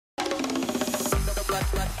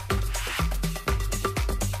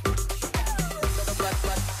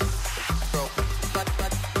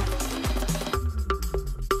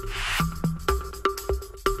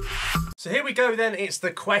Here we go then, it's the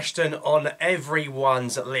question on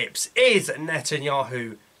everyone's lips. Is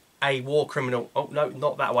Netanyahu a war criminal? Oh no,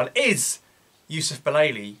 not that one. Is YOUCEF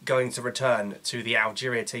Belalli going to return to the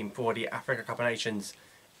Algeria team for the Africa Cup of Nations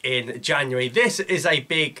in January? This is a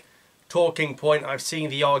big talking point. I've seen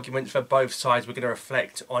the arguments for both sides. We're going to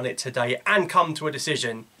reflect on it today and come to a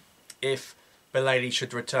decision if Belalli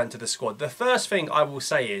should return to the squad. The first thing I will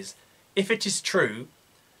say is, if it is true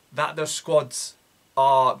that the squads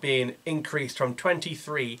are being increased from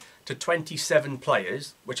 23 to 27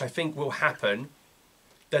 players, which I think will happen,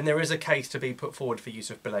 then there is a case to be put forward for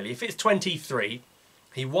YOUCEF Belalli. If it's 23,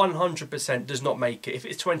 he 100% does not make it. If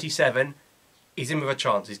it's 27, he's in with a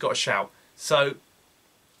chance. He's got a shout. So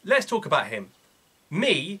let's talk about him.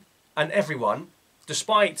 Me and everyone,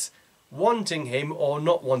 despite wanting him or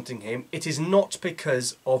not wanting him, it is not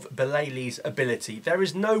because of Belalli's ability. There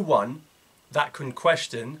is no one that can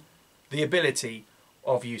question the ability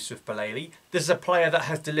of YOUCEF Belalli. This is a player that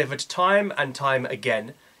has delivered time and time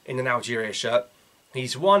again in an Algeria shirt.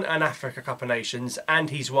 He's won an Africa Cup of Nations and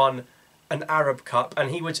he's won an Arab Cup, and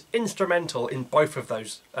he was instrumental in both of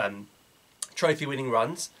those trophy winning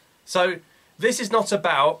runs. So this is not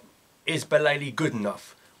about, is Belalli good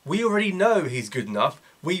enough? We already know he's good enough.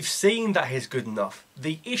 We've seen that he's good enough.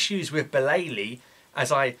 The issues with Belalli,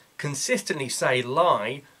 as I consistently say,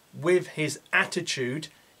 lie with his attitude,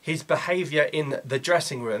 his behaviour in the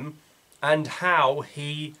dressing room, and how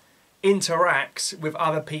he interacts with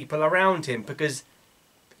other people around him. Because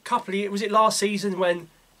was it last season when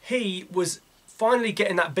he was finally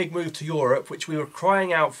getting that big move to Europe, which we were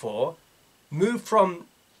crying out for, moved from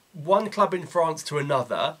one club in France to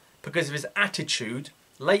another because of his attitude,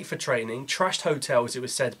 late for training, trashed hotels, it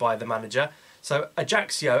was said by the manager. So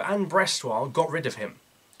Ajaccio and Brestois got rid of him.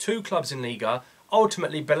 2 clubs in Liga.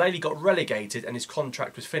 Ultimately, Belalli got relegated and his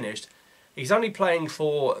contract was finished. He's only playing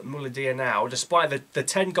for Mouloudia now, despite the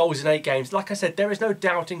 10 goals in 8 games. Like I said, there is no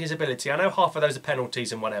doubting his ability. I know half of those are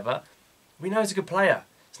penalties and whatever. We know he's a good player.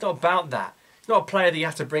 It's not about that. It's not a player that you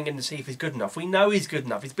have to bring in to see if he's good enough. We know he's good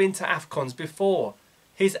enough. He's been to AFCONs before.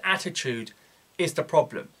 His attitude is the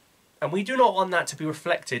problem. And we do not want that to be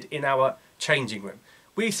reflected in our changing room.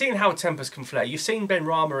 We've seen how tempers can flare. You've seen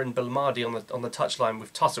Benrahma and Belmadi on the touchline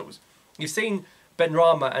with tussles. You've seen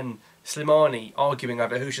Benrahma and Slimani arguing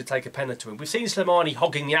over who should take a penalty. We've seen Slimani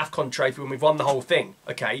hogging the AFCON trophy when we've won the whole thing.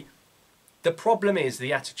 Okay, the problem is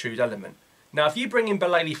the attitude element. Now, if you bring in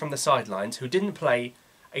Belalli from the sidelines, who didn't play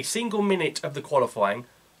a single minute of the qualifying,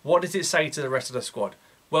 what does it say to the rest of the squad?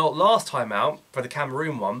 Well, last time out, for the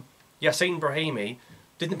Cameroon one, Yassine Brahimi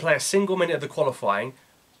didn't play a single minute of the qualifying.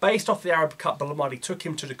 Based off the Arab Cup, Belmadi took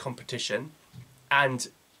him to the competition and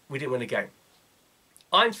we didn't win a game.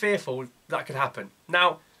 I'm fearful that could happen.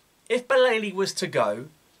 Now, if Belalli was to go,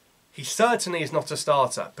 he certainly is not a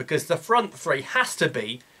starter, because the front three has to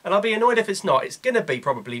be, and I'll be annoyed if it's not, it's going to be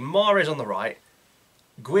probably Mahrez on the right,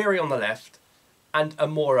 Guiri on the left, and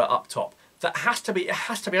Amora up top. That has to be, it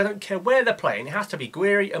has to be, I don't care where they're playing, it has to be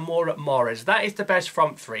Guiri, Amora, Mahrez. That is the best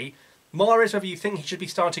front three. Mahrez, whether you think he should be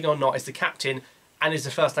starting or not, is the captain and is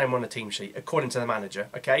the first name on the team sheet, according to the manager,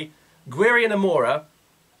 okay? Guiri and Amora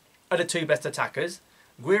are the 2 best attackers.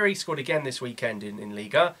 Guiri scored again this weekend in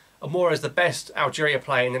Liga. Amora is the best Algeria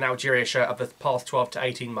player in an Algeria shirt of the past 12 to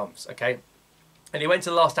 18 months, okay? And he went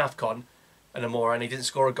to the last AFCON, and Amora, and he didn't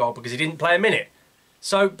score a goal because he didn't play a minute.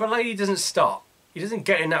 So Belalli doesn't start. He doesn't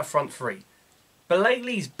get in that front three.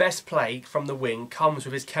 Belalli's best play from the wing comes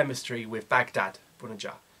with his chemistry with Baghdad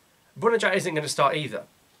Bounedjah. Bounedjah isn't going to start either.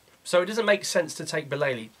 So it doesn't make sense to take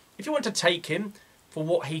Belalli. If you want to take him for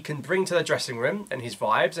what he can bring to the dressing room and his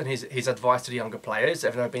vibes and his advice to the younger players that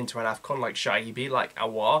have never been to an AFCON, like Shaibi, like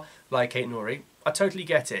Awar, like Ait-Nouri, I totally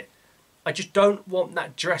get it. I just don't want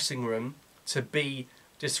that dressing room to be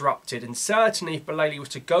disrupted. And certainly if Belalli was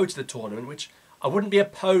to go to the tournament, which I wouldn't be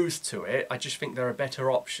opposed to it, I just think there are better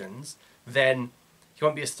options, then he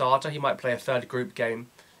won't be a starter. He might play a 3rd group game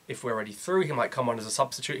if we're already through. He might come on as a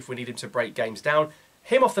substitute if we need him to break games down.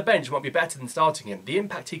 Him off the bench might be better than starting him. The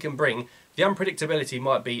impact he can bring, the unpredictability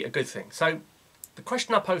might be a good thing. So the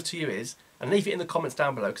question I pose to you is, and leave it in the comments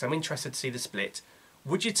down below because I'm interested to see the split,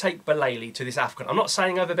 would you take Belalli to this AFCON? I'm not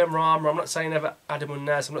saying over Benrahma, I'm not saying over Adam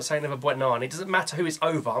Unnas, I'm not saying over Boitnan. It doesn't matter who it's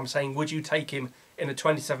over. I'm saying, would you take him in a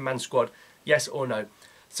 27-man squad? Yes or no?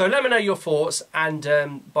 So let me know your thoughts, and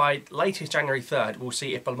by latest January 3rd, we'll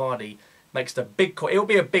see if Belmadi makes the big call. It will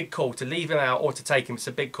be a big call to leave him out or to take him. It's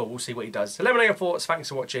a big call. We'll see what he does. So let me know your thoughts. Thanks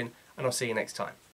for watching, and I'll see you next time.